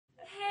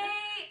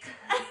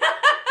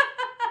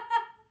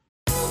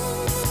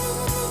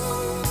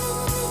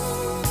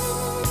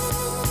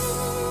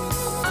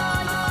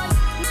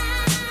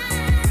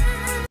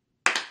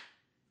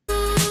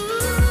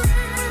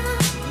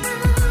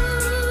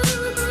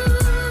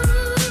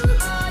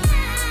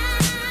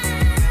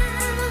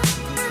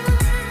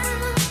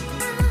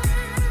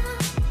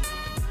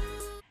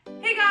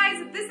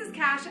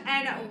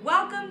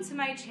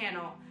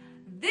channel.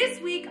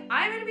 This week,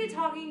 I'm going to be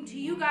talking to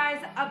you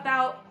guys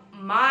about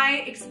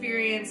my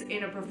experience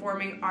in a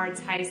performing arts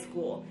high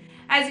school.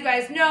 As you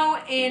guys know,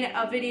 in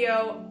a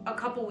video a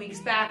couple weeks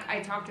back, I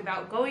talked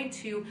about going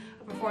to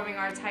a performing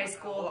arts high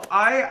school.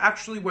 I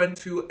actually went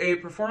to a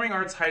performing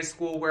arts high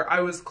school where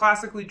I was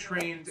classically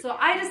trained. So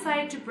I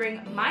decided to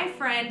bring my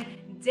friend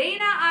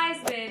Dana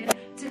Eisman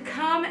to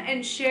come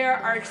and share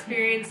our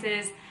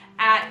experiences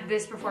at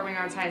this performing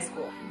arts high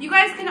school. You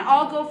guys can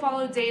all go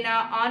follow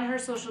Dana on her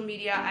social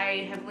media.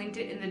 I have linked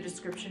it in the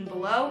description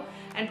below.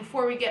 And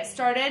before we get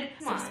started,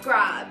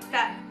 subscribe.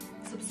 That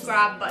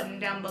subscribe button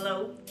down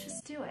below.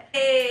 Just do it.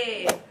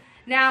 Hey!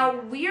 Now,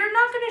 we are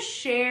not going to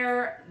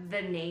share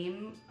the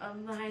name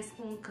of the high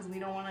school because we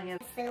don't want to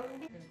get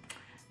filmed.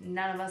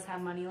 None of us have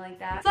money like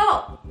that.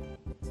 So,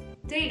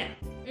 Dana,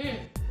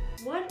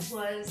 what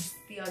was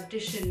the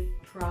audition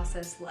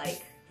process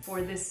like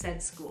for this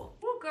said school?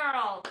 Oh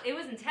girl, it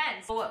was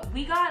intense. So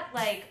we got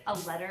like a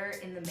letter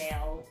in the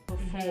mail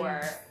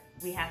before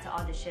we had to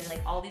audition,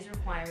 like all these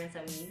requirements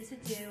that we needed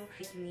to do.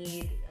 You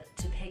need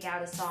to pick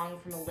out a song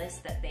from a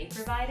list that they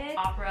provided.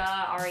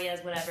 Opera,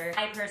 arias, whatever.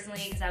 I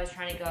personally, because I was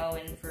trying to go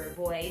in for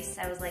voice,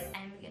 I was like,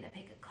 I'm gonna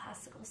pick a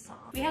classical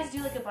song. We had to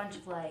do like a bunch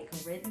of like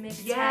rhythmic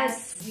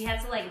tests. We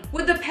had to like...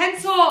 With the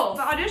pencil!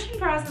 The audition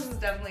process was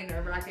definitely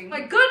nerve-wracking.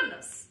 My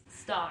goodness!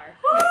 Star.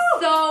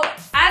 So,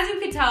 as you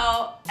can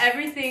tell,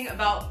 everything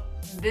about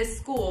this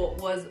school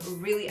was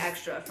really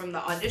extra. From the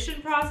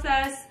audition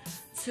process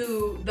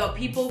to the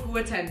people who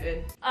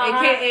attended,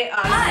 aka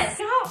us.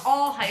 You know how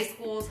all high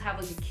schools have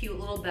like a cute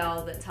little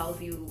bell that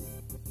tells you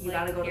like,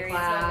 gotta go to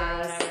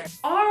class?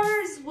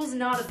 Ours was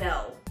not a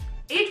bell.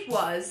 It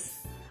was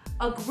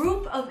a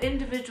group of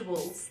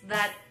individuals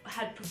that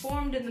had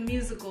performed in the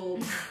musical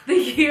the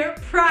year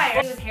prior.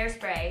 It was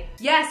Hairspray.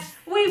 Yes.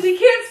 Wait, we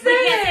can't say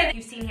it.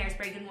 You've seen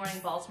Hairspray, Good Morning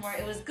Baltimore.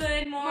 It was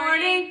Good Morning.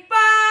 Morning,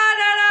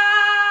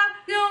 ba-da-da,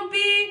 don't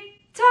be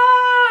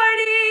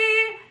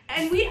tardy.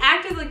 And we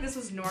acted like this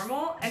was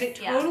normal, and it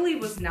totally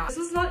was not. This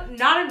was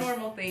not a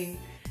normal thing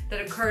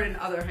that occurred in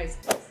other high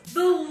schools.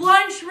 The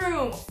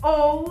lunchroom.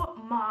 Oh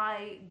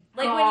my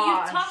Like gosh.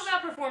 when you talk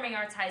about performing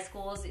arts high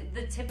schools,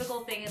 the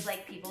typical thing is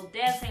like people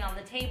dancing on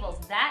the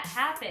tables. That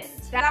happened.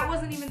 That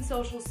wasn't even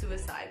social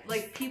suicide.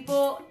 Like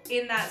people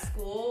in that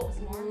school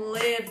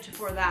lived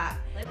for that.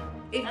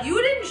 If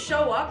you didn't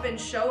show up and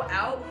show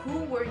out,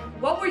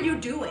 what were you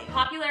doing?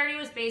 Popularity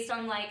was based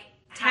on like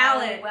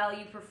talent. how well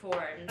you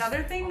performed.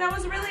 Another thing that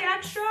was really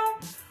extra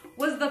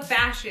was the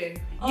fashion.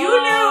 You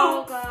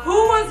Oh, knew God. who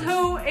was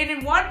who and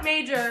in what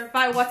major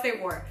by what they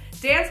wore.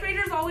 Dance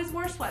majors always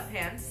wore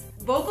sweatpants.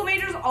 Vocal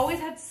majors always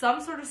had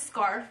some sort of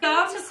scarf.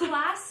 I went to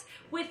class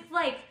with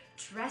like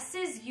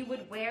dresses you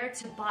would wear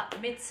to bat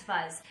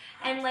mitzvahs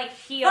and like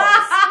heels.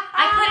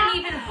 I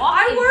couldn't even walk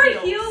I in wore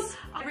heels. heels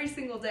every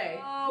single day.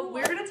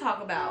 We're gonna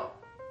talk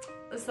about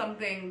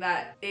something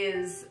that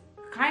is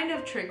kind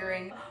of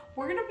triggering.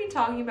 We're gonna be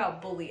talking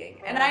about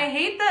bullying. And I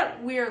hate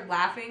that we're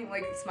laughing,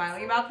 like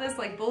smiling about this.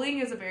 Like bullying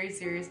is a very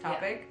serious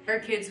topic. There are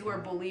kids who are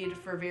bullied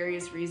for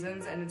various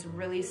reasons, and it's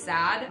really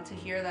sad to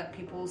hear that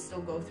people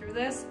still go through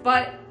this.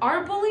 But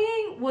our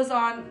bullying was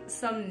on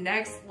some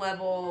next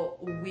level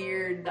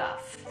weird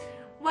stuff.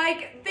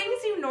 Like,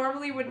 things you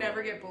normally would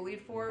never get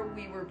bullied for,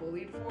 we were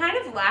bullied for.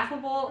 Kind of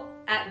laughable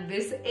at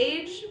this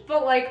age,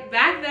 but like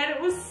back then it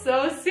was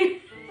so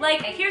serious.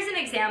 Like, here's an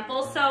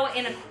example. So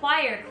in a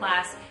choir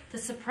class, the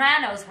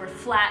sopranos were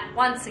flat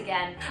once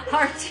again.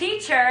 Our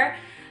teacher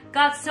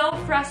got so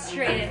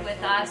frustrated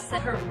with us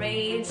that her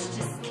rage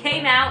just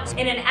came out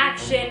in an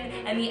action,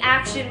 and the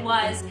action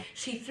was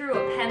she threw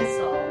a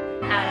pencil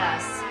at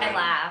us. I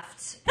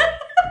laughed.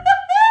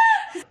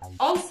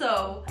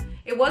 Also,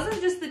 it wasn't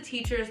just the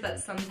teachers that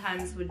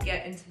sometimes would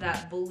get into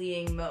that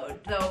bullying mode,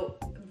 though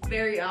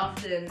very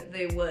often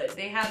they would.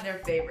 They had their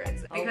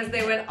favorites because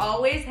they would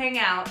always hang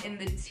out in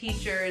the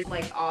teacher's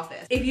like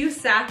office. If you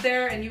sat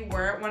there and you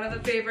weren't one of the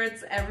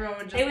favorites, everyone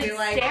would just be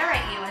like, stare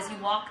at you as you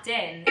walked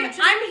in.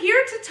 I'm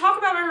here to talk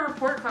about my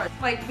report card.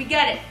 Like, we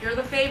get it. You're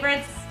the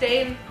favorites.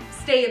 Stay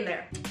in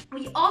there.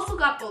 We also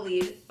got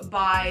bullied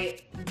by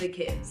the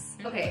kids.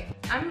 Okay,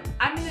 I'm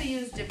gonna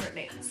use different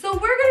names. So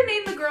we're gonna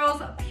name the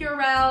girls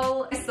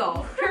Purell,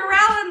 Lysol.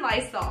 Purell and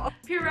Lysol.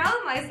 Purell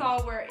and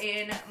Lysol were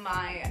in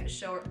my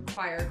show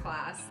choir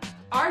class.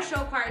 Our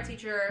show choir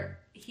teacher,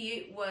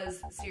 he was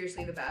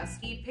seriously the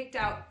best. He picked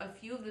out a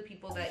few of the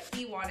people that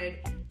he wanted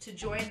to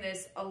join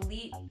this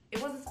elite,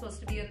 it wasn't supposed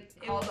to be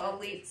called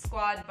elite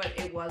squad, but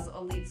it was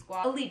elite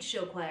squad. Elite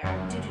show choir.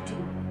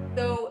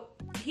 So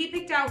he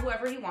picked out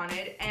whoever he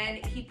wanted,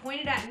 and he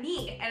pointed at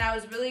me, and I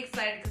was really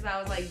excited because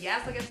I was like,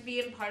 yes, I get to be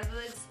in part of the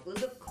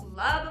exclusive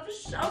club of a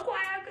show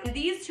choir.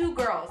 These two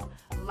girls,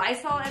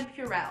 Lysol and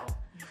Purell,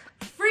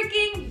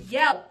 freaking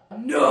yell,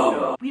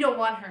 no, we don't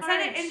want her. Said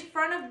it in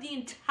front of the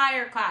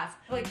entire class,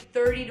 like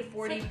 30 to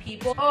 40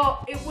 people.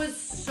 Oh, it was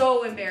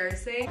so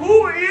embarrassing.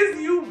 Who is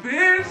you,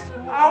 bitch?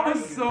 I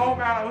was so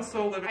mad. I was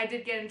so livid. I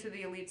did get into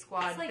the elite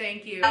squad. Like,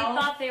 thank you. I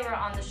thought they were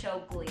on the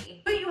show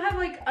Glee. But you have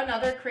like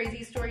another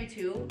crazy story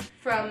too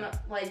from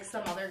like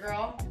some other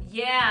girl.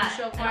 Yeah,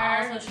 Show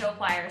choir. and also show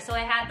choir. So I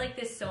had like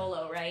this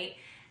solo, right?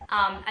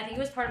 I think it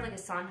was part of like a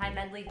Sondheim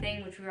medley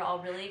thing, which we were all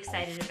really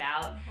excited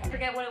about. I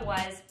forget what it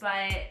was, but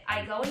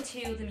I go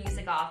into the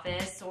music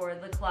office, or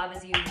the club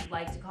as you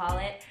like to call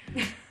it,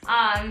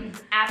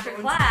 after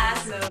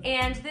class,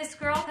 and this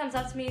girl comes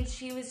up to me and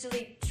she was just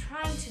like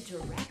trying to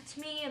direct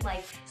me, and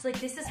like, she's like,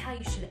 this is how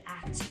you should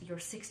act your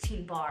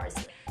 16 bars.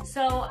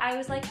 So I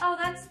was like, oh,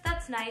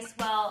 that's nice.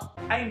 Well,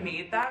 I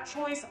made that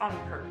choice on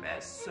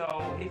purpose,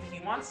 so if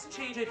he wants to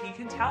change it, he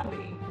can tell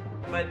me.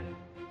 But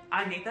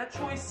I made that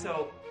choice,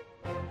 so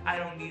I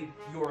don't need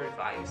your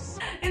advice.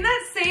 In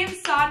that same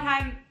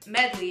Sondheim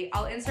medley,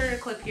 I'll insert a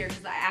clip here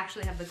because I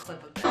actually have the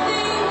clip of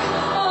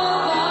this.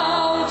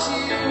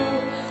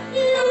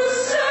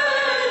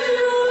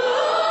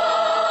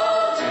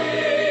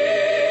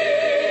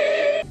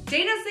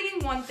 Dana's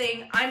singing one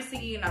thing, I'm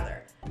singing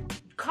another.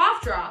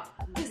 Cough Drop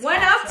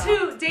went up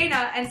to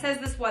Dana and says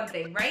this one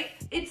thing, right?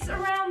 It's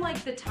around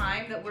like the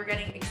time that we're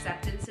getting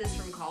acceptances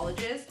from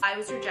colleges. I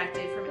was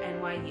rejected from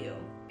NYU,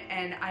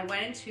 and I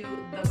went into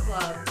the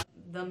club,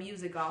 the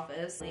music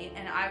office,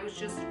 and I was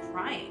just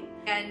crying.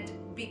 And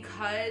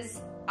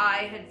because I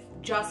had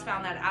just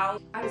found that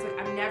out, I was like,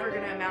 I'm never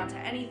gonna amount to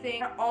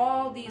anything.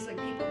 All these like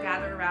people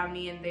gathered around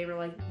me and they were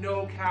like,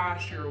 no,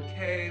 Cash, you're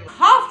okay.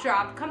 Cough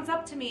Drop comes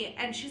up to me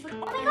and she's like,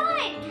 Oh my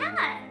god,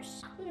 Cash,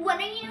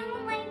 what are you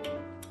like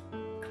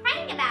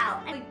crying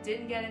about? I like,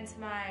 didn't get into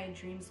my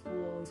dream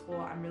school.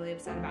 I'm really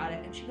upset about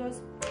it. And she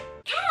goes,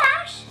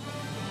 Cash,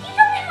 you don't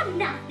have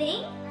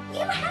nothing.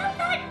 You have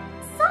that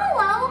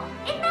solo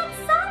in that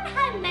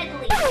Sondheim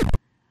medley.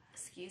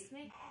 excuse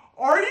me?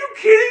 Are you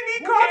kidding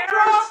me, Cough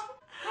Drop?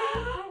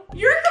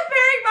 you're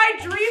comparing my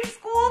dream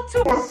school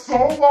to A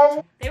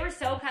solo? They were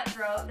so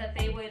cutthroat that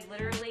they would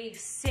literally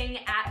sing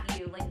at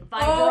you, like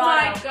vibrato. Oh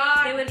my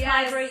god, They would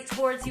yes. vibrate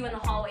towards you in the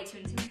hallway to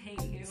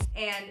intimidate you.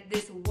 And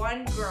this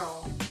one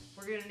girl,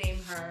 we're gonna name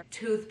her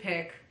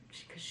Toothpick,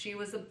 because she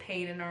was a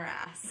pain in our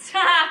ass,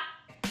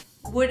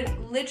 would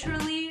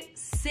literally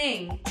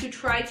sing to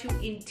try to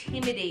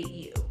intimidate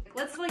you.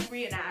 Let's like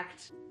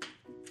reenact.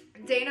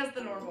 Dana's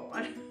the normal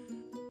one.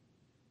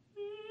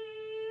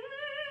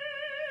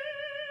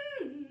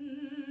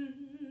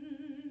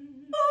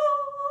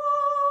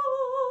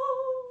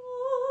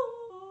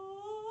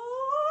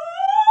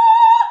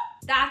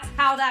 That's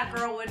how that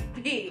girl would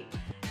be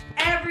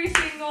every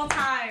single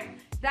time.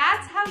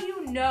 That's how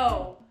you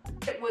know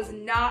it was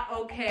not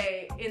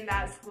okay in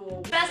that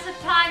school. Best of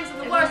times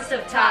and the worst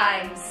of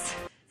times.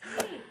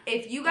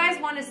 If you guys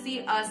want to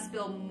see us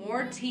spill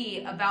more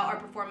tea about our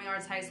performing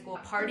arts high school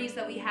parties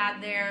that we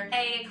had there,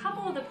 A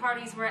couple of the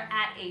parties were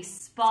at a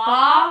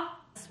spa.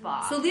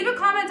 so leave a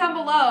comment down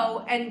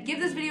below and give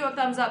this video a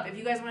thumbs up if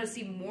you guys want to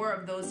see more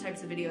of those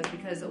types of videos,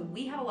 because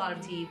we have a lot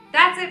of tea.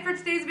 That's it for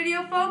today's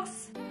video,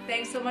 folks.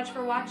 Thanks so much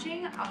for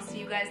watching. I'll see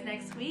you guys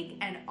next week,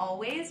 and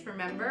always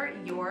remember,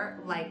 you're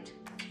liked.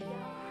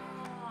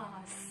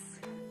 Yes.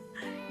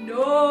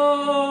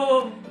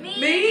 No,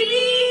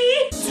 maybe.